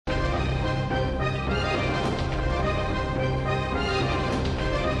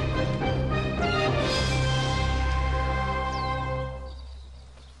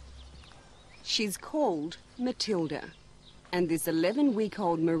She's called Mathilda, and this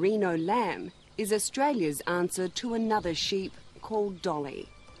 11-week-old merino lamb is Australia's answer to another sheep called Dolly,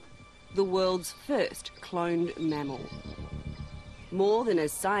 the world's first cloned mammal. More than a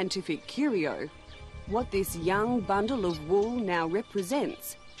scientific curio, what this young bundle of wool now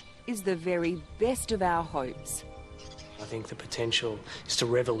represents is the very best of our hopes. I think the potential is to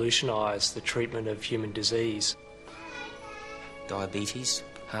revolutionise the treatment of human disease. Diabetes,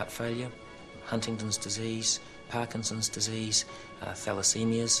 heart failure, Huntington's disease, Parkinson's disease,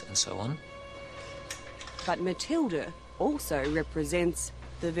 thalassemias and so on. But Mathilda also represents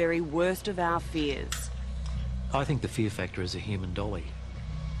the very worst of our fears. I think the fear factor is a human dolly.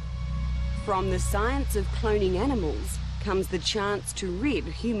 From the science of cloning animals comes the chance to rid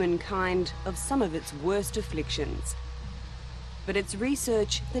humankind of some of its worst afflictions. But it's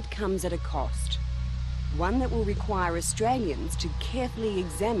research that comes at a cost, one that will require Australians to carefully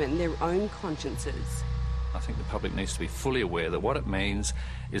examine their own consciences. I think the public needs to be fully aware that what it means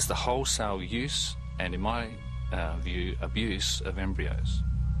is the wholesale use and, in my view, abuse of embryos.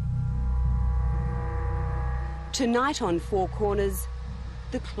 Tonight on Four Corners,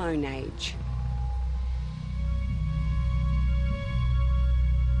 the clone age.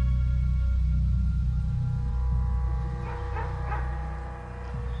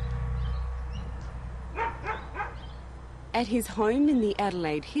 At his home in the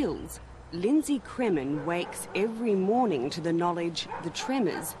Adelaide Hills, Lindsay Kremen wakes every morning to the knowledge the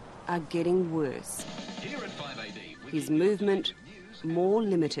tremors are getting worse. His movement more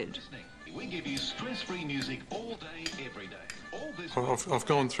limited. We give you stress-free music all day, every day. I've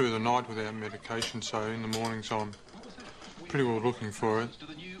gone through the night without medication, so in the mornings I'm pretty well looking for it.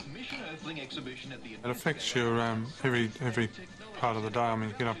 It affects your every part of the day. I mean,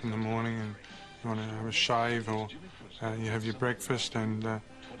 you get up in the morning and you want to have a shave, or you have your breakfast, and at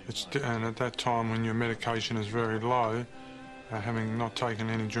that time when your medication is very low, having not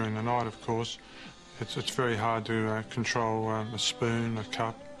taken any during the night, of course, it's very hard to control a spoon, a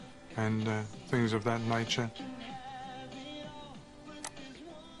cup, and things of that nature.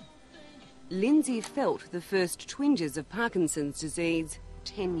 Lindsay felt the first twinges of Parkinson's disease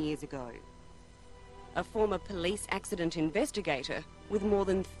 10 years ago. A former police accident investigator with more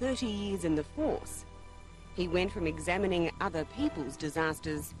than 30 years in the force, he went from examining other people's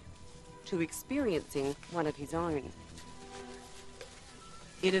disasters to experiencing one of his own.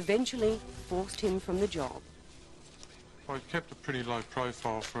 It eventually forced him from the job. I kept a pretty low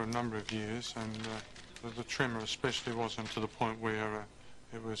profile for a number of years, and the tremor especially wasn't to the point where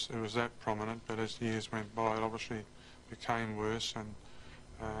it was that prominent, but as the years went by it obviously became worse, and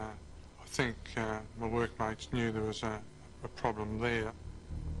I think my workmates knew there was a problem there.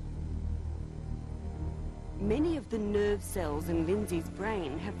 Many of the nerve cells in Lindsay's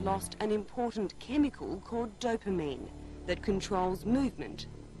brain have lost an important chemical called dopamine that controls movement,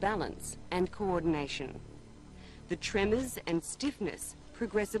 balance and coordination. The tremors and stiffness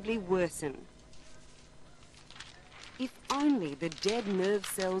progressively worsen. If only the dead nerve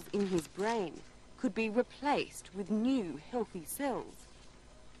cells in his brain could be replaced with new, healthy cells,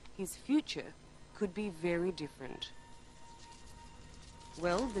 his future could be very different.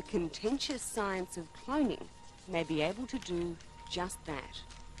 Well, the contentious science of cloning may be able to do just that.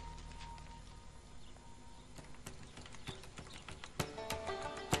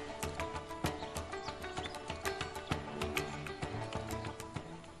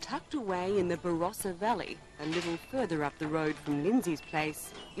 Tucked away in the Barossa Valley, a little further up the road from Lindsay's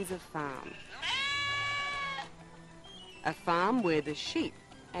place, is a farm. A farm where the sheep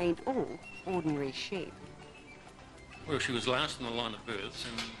ain't all ordinary sheep. Well, she was last in the line of births,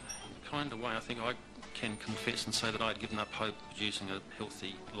 and in a kind of way I think I can confess and say that I'd given up hope of producing a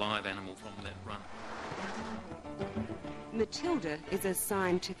healthy live animal from that run. Mathilda is a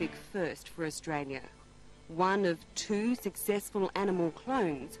scientific first for Australia. One of 2 successful animal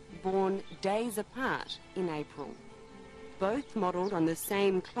clones born days apart in April. Both modelled on the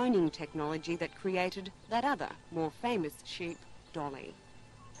same cloning technology that created that other, more famous sheep, Dolly.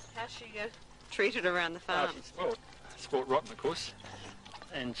 How's she treated around the farm? She's spoiled rotten, of course,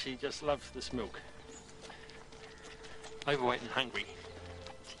 and she just loves this milk. Overweight and hungry.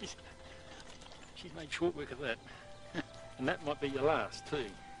 She's made short work of that. And that might be your last, too.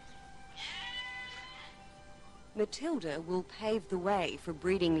 Mathilda will pave the way for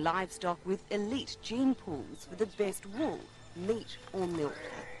breeding livestock with elite gene pools for the best wool, meat or milk.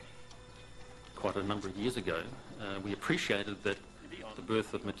 Quite a number of years ago, we appreciated that the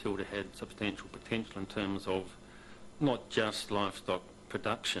birth of Mathilda had substantial potential in terms of not just livestock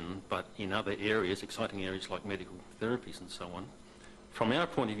production, but in other areas, exciting areas like medical therapies and so on. From our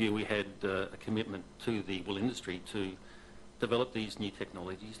point of view, we had a commitment to the wool industry to develop these new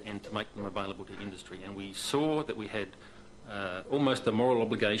technologies and to make them available to industry. And we saw that we had almost a moral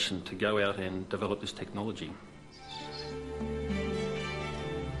obligation to go out and develop this technology.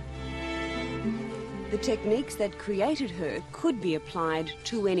 The techniques that created her could be applied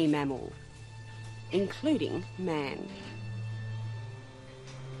to any mammal, including man.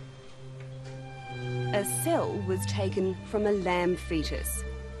 A cell was taken from a lamb fetus,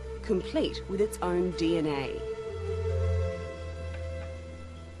 complete with its own DNA.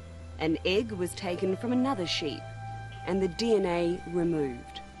 An egg was taken from another sheep and the DNA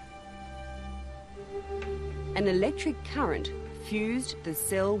removed. An electric current fused the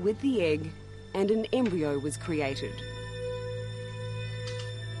cell with the egg and an embryo was created.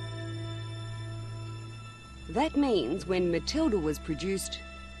 That means when Mathilda was produced,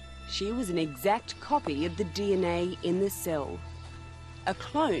 she was an exact copy of the DNA in the cell, a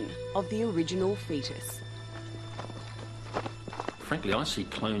clone of the original fetus. Frankly, I see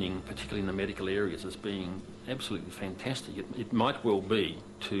cloning, particularly in the medical areas, as being absolutely fantastic. It might well be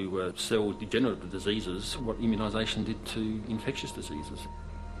to cell degenerative diseases what immunisation did to infectious diseases.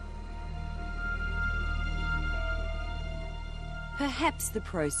 Perhaps the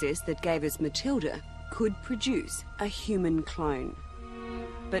process that gave us Mathilda could produce a human clone.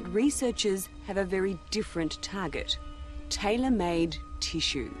 But researchers have a very different target: tailor-made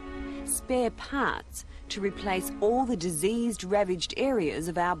tissue, spare parts to replace all the diseased-ravaged areas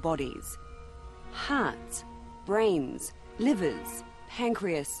of our bodies. Hearts, brains, livers,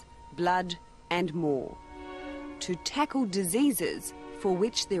 pancreas, blood and more. To tackle diseases for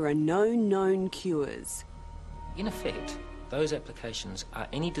which there are no known cures. In effect, those applications are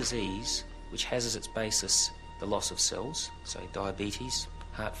any disease which has as its basis the loss of cells, say diabetes,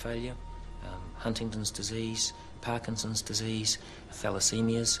 heart failure, Huntington's disease, Parkinson's disease,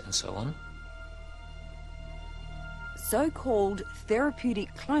 thalassemias and so on. So-called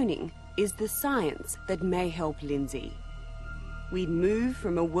therapeutic cloning is the science that may help Lindsay. We'd move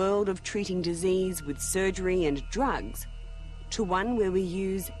from a world of treating disease with surgery and drugs to one where we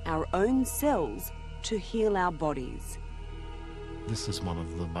use our own cells to heal our bodies. This is one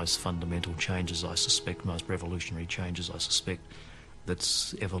of the most fundamental changes, I suspect, most revolutionary changes, I suspect,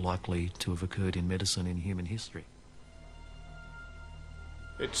 that's ever likely to have occurred in medicine in human history.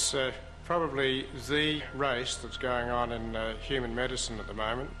 It's probably the race that's going on in human medicine at the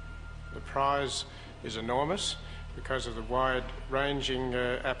moment. The prize is enormous because of the wide-ranging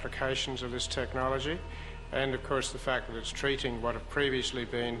applications of this technology and, of course, the fact that it's treating what have previously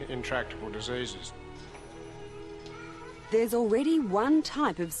been intractable diseases. There's already one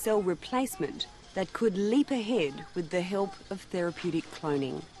type of cell replacement that could leap ahead with the help of therapeutic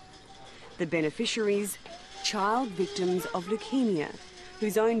cloning. The beneficiaries, child victims of leukemia,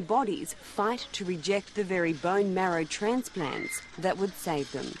 whose own bodies fight to reject the very bone marrow transplants that would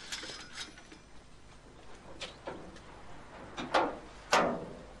save them.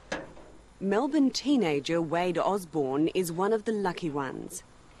 Melbourne teenager Wade Osborne is one of the lucky ones.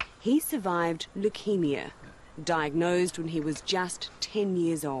 He survived leukemia, diagnosed when he was just 10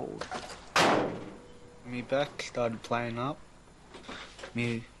 years old. My back started playing up.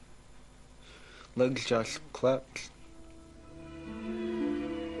 My legs just collapsed.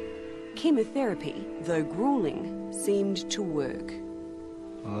 Chemotherapy, though grueling, seemed to work.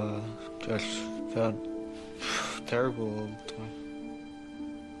 Just felt terrible all the time.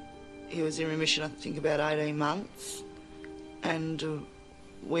 He was in remission, I think, about 18 months, and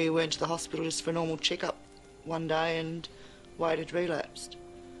we went to the hospital just for a normal checkup one day, and Wade had relapsed.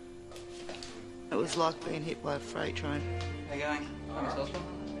 It was like being hit by a freight train. How you going?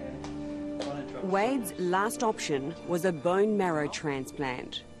 Wade's last option was a bone marrow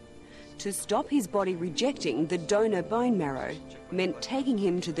transplant. To stop his body rejecting the donor bone marrow meant taking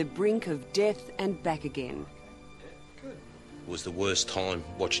him to the brink of death and back again. It was the worst time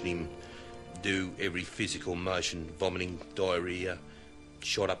watching him do every physical motion, vomiting, diarrhoea,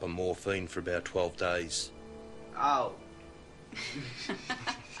 shot up on morphine for about 12 days. Ow.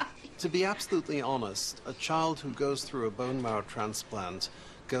 To be absolutely honest, a child who goes through a bone marrow transplant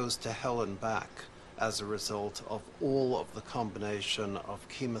goes to hell and back as a result of all of the combination of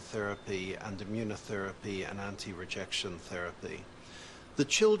chemotherapy and immunotherapy and anti-rejection therapy. The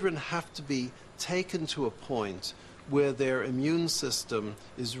children have to be taken to a point where their immune system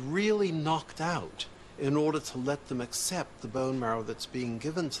is really knocked out in order to let them accept the bone marrow that's being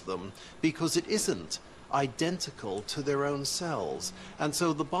given to them, because it isn't identical to their own cells. And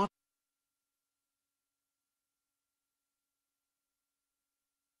so the body